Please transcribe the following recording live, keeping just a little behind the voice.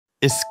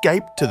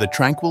Escape to the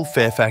tranquil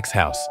Fairfax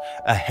House,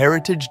 a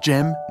heritage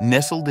gem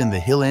nestled in the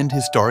Hill End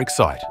historic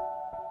site.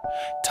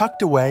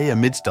 Tucked away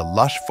amidst a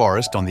lush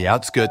forest on the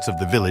outskirts of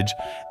the village,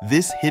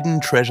 this hidden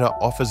treasure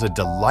offers a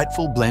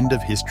delightful blend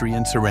of history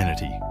and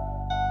serenity.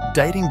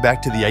 Dating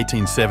back to the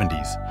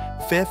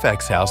 1870s,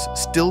 Fairfax House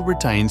still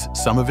retains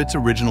some of its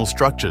original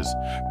structures,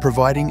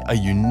 providing a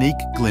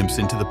unique glimpse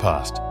into the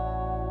past.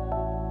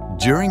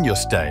 During your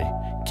stay,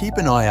 keep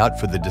an eye out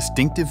for the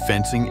distinctive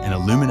fencing and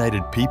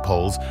illuminated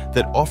peepholes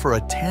that offer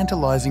a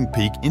tantalizing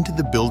peek into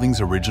the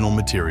building's original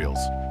materials.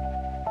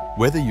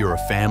 Whether you're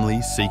a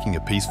family seeking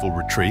a peaceful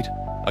retreat,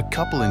 a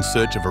couple in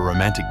search of a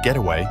romantic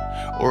getaway,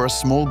 or a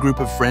small group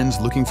of friends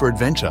looking for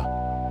adventure,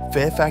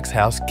 Fairfax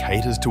House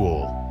caters to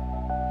all.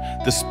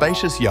 The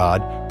spacious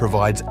yard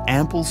provides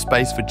ample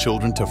space for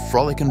children to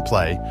frolic and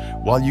play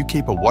while you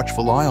keep a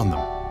watchful eye on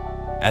them.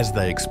 As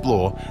they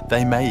explore,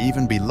 they may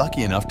even be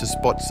lucky enough to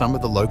spot some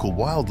of the local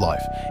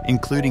wildlife,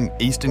 including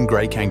eastern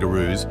grey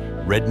kangaroos,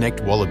 red-necked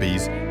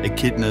wallabees,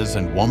 echidnas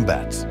and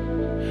wombats.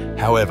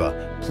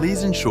 However,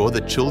 please ensure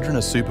that children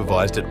are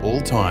supervised at all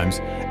times,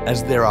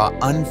 as there are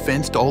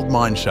unfenced old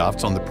mine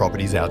shafts on the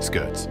property's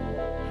outskirts.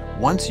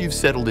 Once you've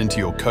settled into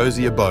your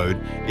cosy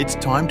abode, it's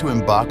time to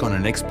embark on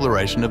an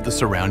exploration of the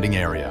surrounding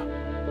area.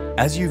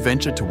 As you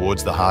venture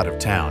towards the heart of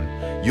town,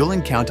 you'll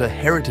encounter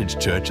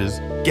heritage churches,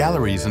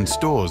 galleries and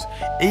stores,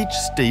 each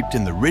steeped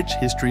in the rich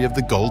history of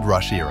the Gold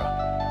Rush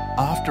era.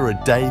 After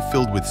a day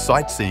filled with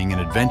sightseeing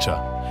and adventure,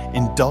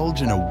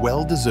 indulge in a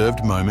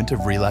well-deserved moment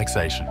of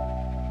relaxation.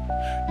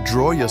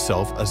 Draw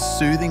yourself a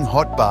soothing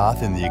hot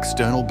bath in the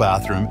external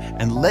bathroom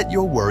and let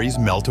your worries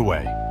melt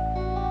away.